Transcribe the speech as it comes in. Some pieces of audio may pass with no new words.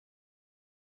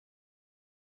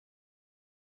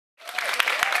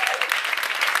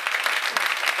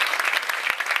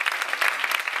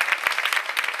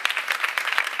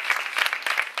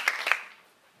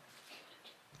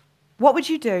What would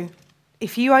you do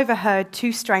if you overheard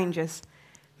two strangers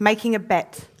making a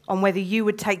bet on whether you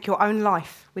would take your own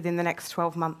life within the next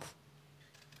 12 months?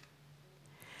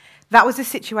 That was a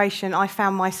situation I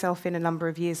found myself in a number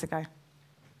of years ago.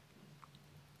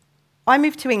 I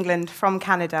moved to England from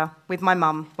Canada with my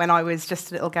mum when I was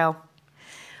just a little girl.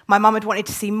 My mum had wanted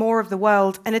to see more of the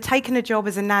world and had taken a job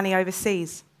as a nanny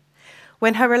overseas.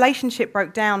 When her relationship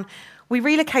broke down, we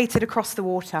relocated across the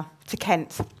water to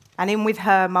Kent, and in with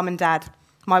her mum and dad,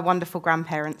 my wonderful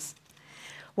grandparents.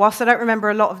 Whilst I don't remember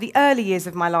a lot of the early years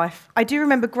of my life, I do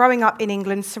remember growing up in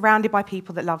England surrounded by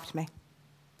people that loved me.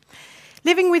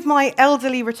 Living with my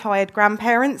elderly retired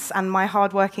grandparents and my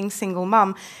hard-working single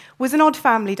mum was an odd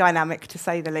family dynamic, to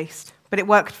say the least, but it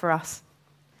worked for us.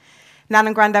 Nan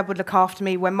and Grandad would look after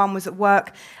me when Mum was at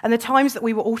work, and the times that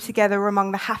we were all together were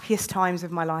among the happiest times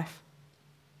of my life.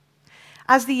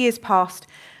 As the years passed,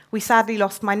 we sadly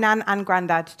lost my Nan and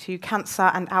Grandad to cancer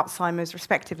and Alzheimer's,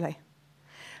 respectively.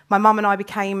 My mum and I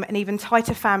became an even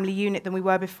tighter family unit than we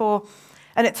were before,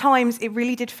 and at times it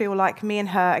really did feel like me and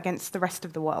her against the rest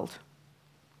of the world.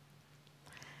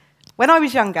 When I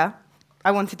was younger,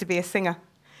 I wanted to be a singer.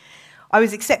 I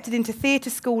was accepted into theatre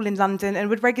school in London and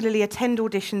would regularly attend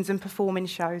auditions and perform in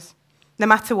shows, no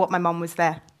matter what my mum was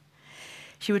there.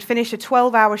 She would finish a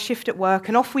 12-hour shift at work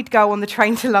and off we'd go on the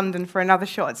train to London for another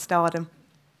shot at stardom.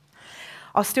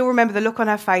 I'll still remember the look on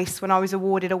her face when I was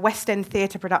awarded a West End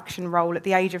theatre production role at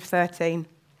the age of 13.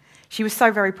 She was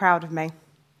so very proud of me,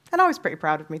 and I was pretty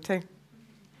proud of me too.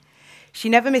 She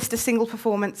never missed a single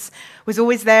performance, was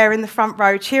always there in the front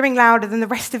row, cheering louder than the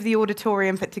rest of the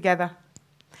auditorium put together.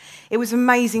 It was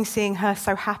amazing seeing her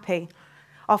so happy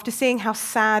after seeing how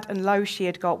sad and low she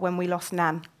had got when we lost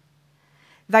Nan.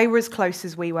 They were as close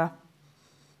as we were.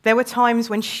 There were times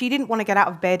when she didn't want to get out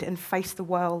of bed and face the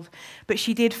world, but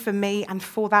she did for me, and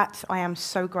for that I am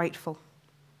so grateful.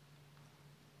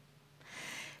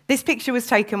 This picture was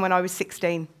taken when I was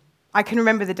 16. I can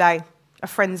remember the day, a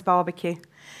friend's barbecue.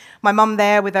 My mum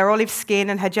there with her olive skin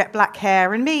and her jet black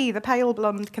hair, and me, the pale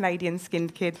blonde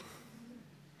Canadian-skinned kid.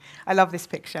 I love this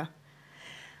picture.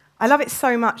 I love it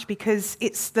so much because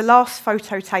it's the last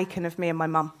photo taken of me and my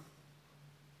mum.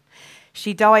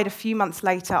 She died a few months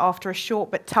later after a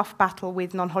short but tough battle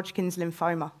with non-Hodgkin's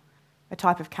lymphoma, a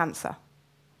type of cancer.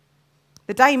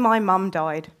 The day my mum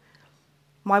died,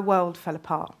 my world fell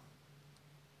apart.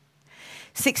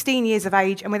 16 years of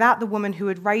age, and without the woman who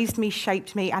had raised me,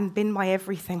 shaped me, and been my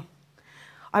everything,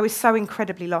 I was so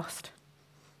incredibly lost.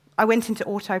 I went into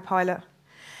autopilot.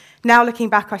 Now looking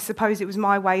back, I suppose it was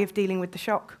my way of dealing with the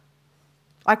shock.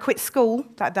 I quit school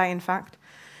that day, in fact,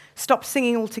 stopped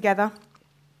singing altogether,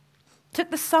 took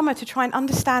the summer to try and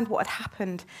understand what had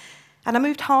happened, and I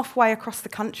moved halfway across the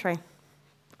country.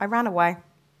 I ran away.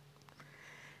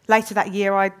 Later that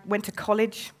year, I went to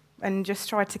college and just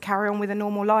tried to carry on with a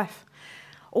normal life,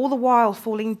 all the while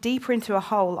falling deeper into a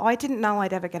hole I didn't know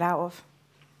I'd ever get out of.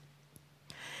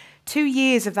 2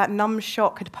 years of that numb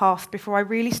shock had passed before I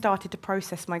really started to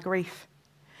process my grief.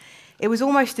 It was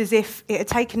almost as if it had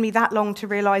taken me that long to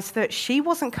realise that she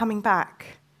wasn't coming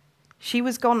back. She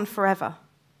was gone forever.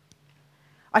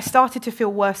 I started to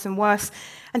feel worse and worse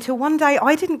until one day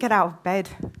I didn't get out of bed.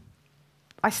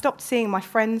 I stopped seeing my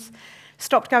friends,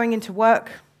 stopped going into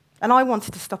work, and I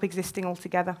wanted to stop existing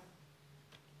altogether.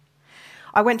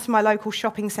 I went to my local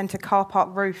shopping centre car park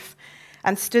roof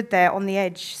and stood there on the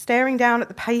edge, staring down at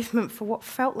the pavement for what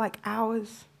felt like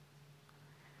hours.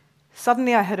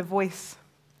 Suddenly I heard a voice.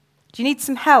 "Do you need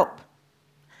some help?"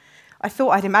 I thought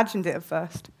I'd imagined it at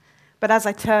first, but as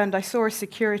I turned, I saw a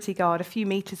security guard a few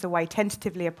metres away,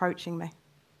 tentatively approaching me.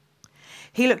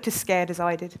 He looked as scared as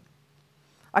I did.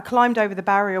 I climbed over the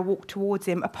barrier, walked towards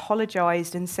him,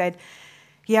 apologised and said,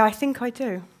 "Yeah, I think I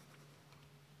do."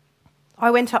 I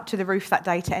went up to the roof that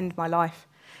day to end my life,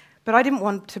 but I didn't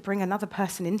want to bring another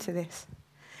person into this.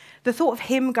 The thought of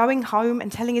him going home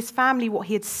and telling his family what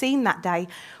he had seen that day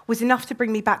was enough to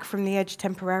bring me back from the edge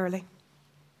temporarily.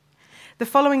 The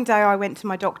following day, I went to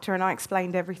my doctor and I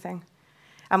explained everything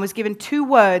and was given 2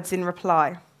 words in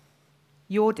reply: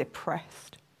 "You're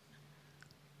depressed."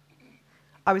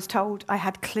 I was told I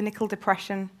had clinical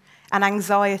depression and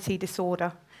anxiety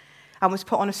disorder and was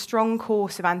put on a strong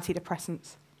course of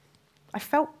antidepressants. I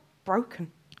felt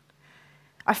broken.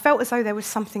 I felt as though there was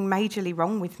something majorly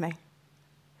wrong with me.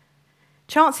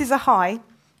 "Chances are high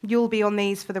you'll be on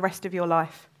these for the rest of your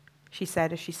life," she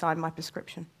said as she signed my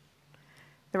prescription.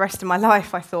 The rest of my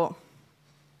life, I thought.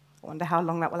 I wonder how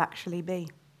long that will actually be.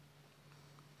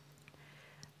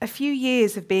 A few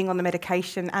years of being on the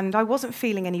medication and I wasn't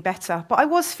feeling any better, but I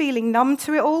was feeling numb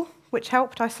to it all, which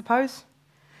helped, I suppose.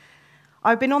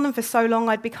 I'd been on them for so long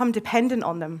I'd become dependent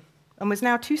on them, and was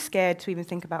now too scared to even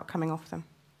think about coming off them.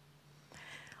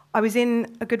 I was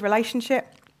in a good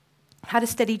relationship, had a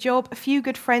steady job, a few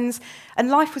good friends, and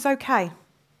life was okay.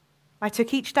 I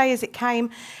took each day as it came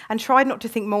and tried not to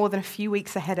think more than a few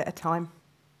weeks ahead at a time.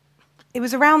 It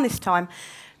was around this time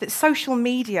that social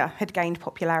media had gained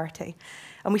popularity,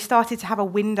 and we started to have a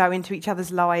window into each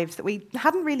other's lives that we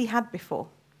hadn't really had before.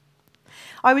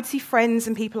 I would see friends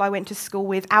and people I went to school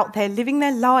with out there living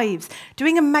their lives,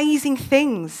 doing amazing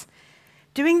things,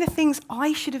 doing the things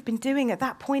I should have been doing at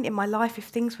that point in my life if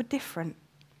things were different,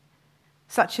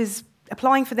 such as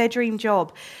applying for their dream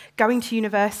job, going to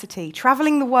university,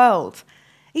 travelling the world,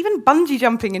 even bungee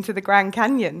jumping into the Grand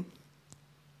Canyon.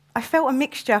 I felt a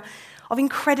mixture of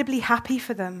incredibly happy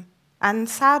for them and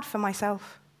sad for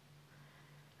myself.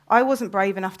 I wasn't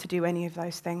brave enough to do any of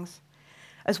those things.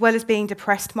 As well as being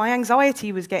depressed, my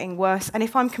anxiety was getting worse, and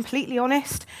if I'm completely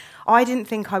honest, I didn't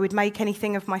think I would make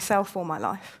anything of myself or my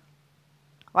life.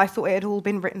 I thought it had all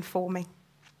been written for me.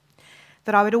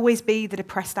 That I would always be the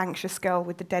depressed, anxious girl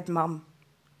with the dead mum,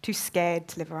 too scared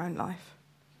to live her own life.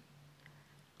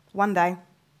 One day,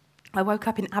 I woke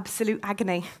up in absolute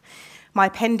agony. My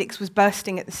appendix was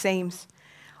bursting at the seams.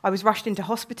 I was rushed into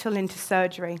hospital, into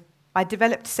surgery. I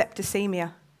developed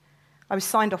septicemia. I was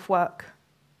signed off work.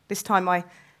 This time I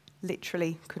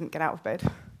literally couldn't get out of bed.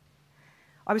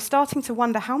 I was starting to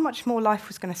wonder how much more life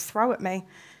was going to throw at me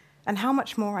and how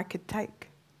much more I could take.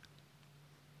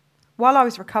 While I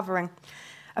was recovering,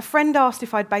 a friend asked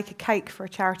if I'd bake a cake for a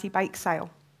charity bake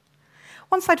sale.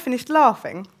 Once I'd finished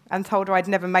laughing and told her I'd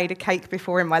never made a cake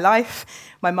before in my life,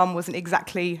 my mum wasn't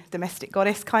exactly domestic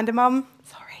goddess kind of mum,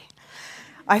 sorry,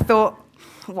 I thought,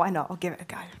 why not, I'll give it a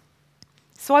go.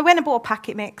 So I went and bought a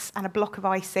packet mix and a block of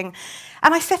icing,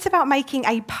 and I set about making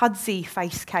a Pudsey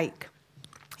face cake.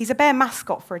 He's a bear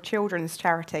mascot for a children's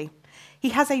charity. He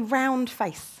has a round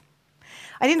face.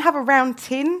 I didn't have a round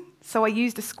tin, so I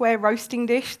used a square roasting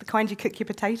dish, the kind you cook your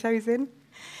potatoes in.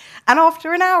 And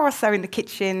after an hour or so in the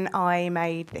kitchen, I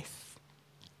made this.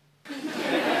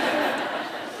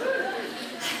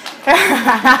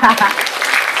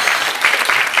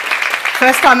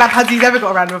 First time that Pudsey's ever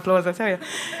got a round of applause, I tell you.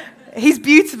 He's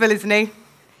beautiful, isn't he?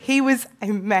 He was a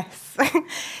mess.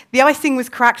 The icing was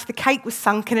cracked, the cake was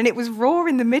sunken, and it was raw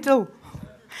in the middle.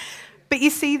 But you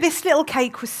see, this little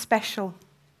cake was special.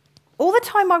 All the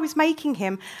time I was making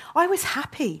him, I was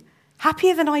happy,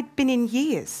 happier than I'd been in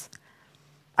years.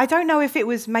 I don't know if it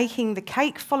was making the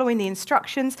cake, following the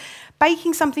instructions,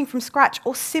 baking something from scratch,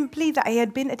 or simply that it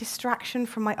had been a distraction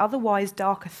from my otherwise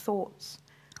darker thoughts.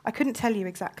 I couldn't tell you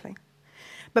exactly.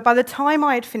 But by the time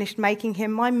I had finished making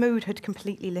him, my mood had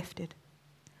completely lifted.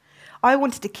 I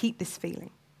wanted to keep this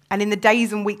feeling, and in the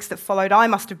days and weeks that followed, I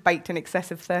must have baked in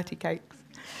excess of 30 cakes.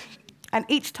 And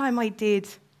each time I did,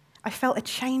 I felt a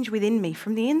change within me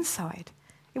from the inside.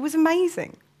 It was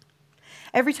amazing.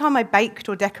 Every time I baked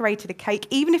or decorated a cake,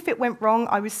 even if it went wrong,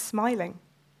 I was smiling.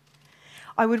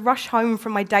 I would rush home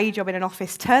from my day job in an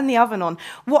office, turn the oven on.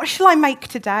 What shall I make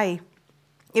today?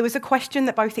 It was a question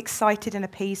that both excited and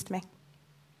appeased me.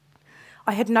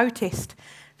 I had noticed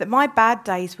that my bad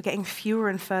days were getting fewer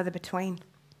and further between.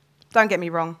 Don't get me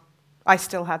wrong, I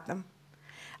still had them.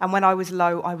 And when I was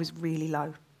low, I was really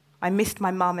low. I missed my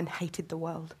mum and hated the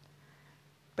world.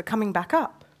 But coming back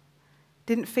up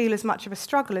didn't feel as much of a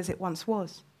struggle as it once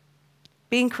was.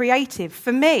 Being creative,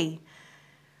 for me,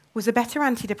 was a better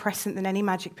antidepressant than any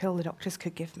magic pill the doctors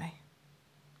could give me.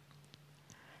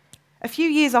 A few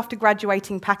years after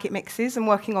graduating packet mixes and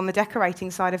working on the decorating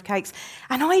side of cakes,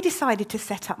 and I decided to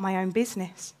set up my own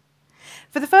business.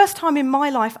 For the first time in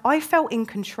my life, I felt in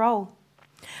control.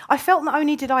 I felt not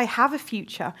only did I have a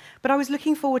future, but I was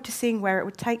looking forward to seeing where it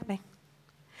would take me.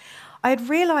 I had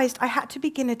realised I had to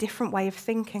begin a different way of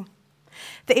thinking.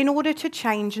 That in order to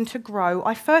change and to grow,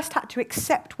 I first had to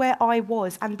accept where I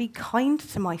was and be kind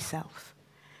to myself.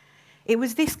 It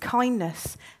was this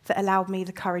kindness that allowed me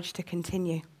the courage to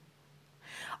continue.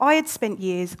 I had spent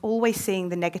years always seeing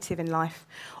the negative in life,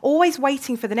 always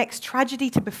waiting for the next tragedy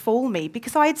to befall me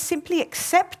because I had simply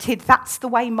accepted that's the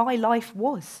way my life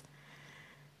was.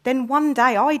 Then one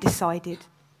day I decided,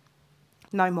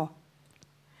 no more.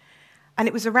 And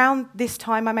it was around this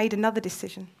time I made another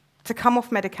decision, to come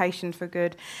off medication for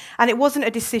good. And it wasn't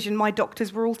a decision my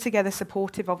doctors were altogether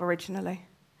supportive of originally.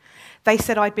 They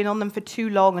said I'd been on them for too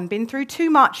long and been through too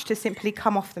much to simply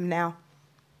come off them now.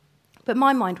 But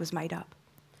my mind was made up.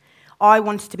 I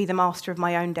wanted to be the master of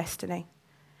my own destiny.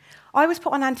 I was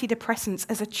put on antidepressants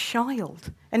as a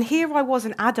child, and here I was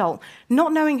an adult,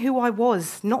 not knowing who I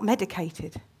was, not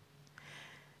medicated.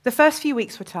 The first few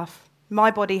weeks were tough.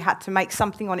 My body had to make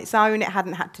something on its own it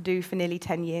hadn't had to do for nearly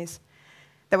 10 years.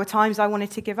 There were times I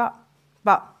wanted to give up.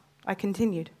 But I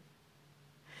continued.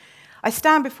 I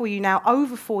stand before you now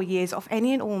over 4 years off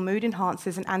any and all mood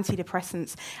enhancers and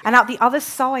antidepressants, and out the other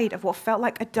side of what felt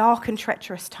like a dark and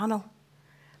treacherous tunnel.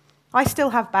 I still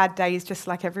have bad days just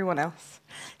like everyone else.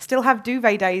 Still have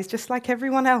duvet days just like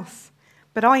everyone else.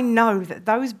 But I know that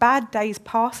those bad days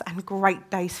pass and great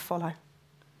days follow.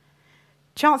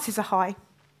 Chances are high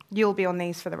you'll be on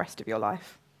these for the rest of your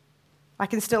life. I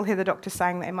can still hear the doctor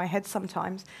saying that in my head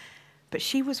sometimes, but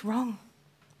she was wrong.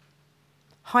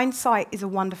 Hindsight is a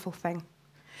wonderful thing.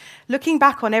 Looking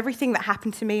back on everything that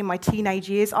happened to me in my teenage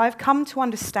years, I've come to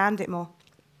understand it more.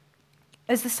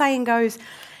 As the saying goes,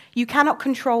 you cannot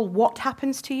control what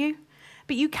happens to you,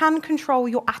 but you can control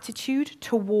your attitude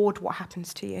toward what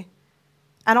happens to you.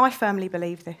 And I firmly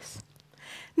believe this.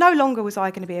 No longer was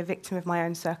I going to be a victim of my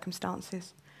own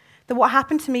circumstances. That what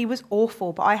happened to me was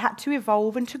awful, but I had to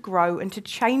evolve and to grow and to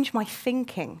change my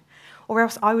thinking, or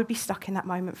else I would be stuck in that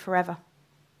moment forever.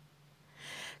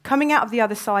 Coming out of the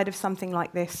other side of something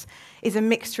like this is a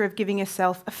mixture of giving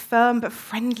yourself a firm but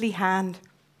friendly hand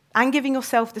and giving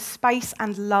yourself the space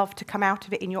and love to come out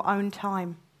of it in your own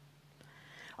time.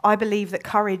 I believe that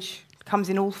courage comes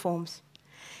in all forms.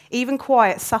 Even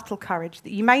quiet, subtle courage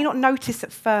that you may not notice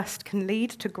at first can lead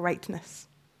to greatness,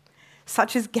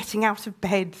 such as getting out of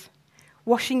bed,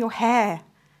 washing your hair,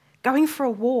 going for a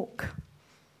walk,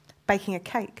 baking a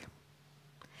cake.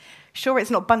 Sure,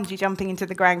 it's not bungee jumping into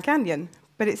the Grand Canyon,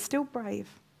 but it's still brave,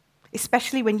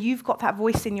 especially when you've got that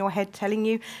voice in your head telling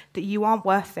you that you aren't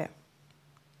worth it.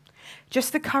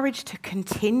 Just the courage to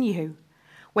continue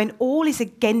when all is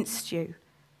against you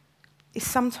is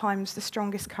sometimes the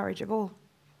strongest courage of all.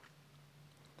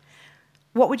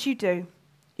 What would you do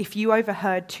if you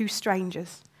overheard two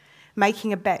strangers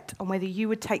making a bet on whether you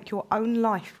would take your own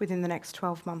life within the next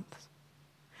 12 months?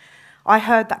 I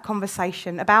heard that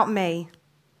conversation about me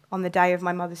on the day of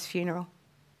my mother's funeral.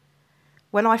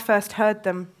 When I first heard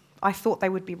them, I thought they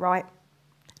would be right,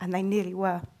 and they nearly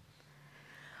were.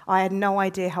 I had no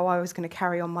idea how I was going to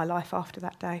carry on my life after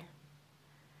that day.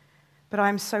 But I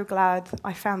am so glad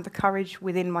I found the courage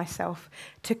within myself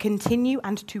to continue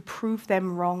and to prove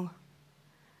them wrong.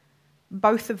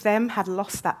 Both of them had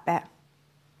lost that bet,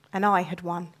 and I had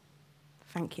won.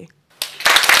 Thank you.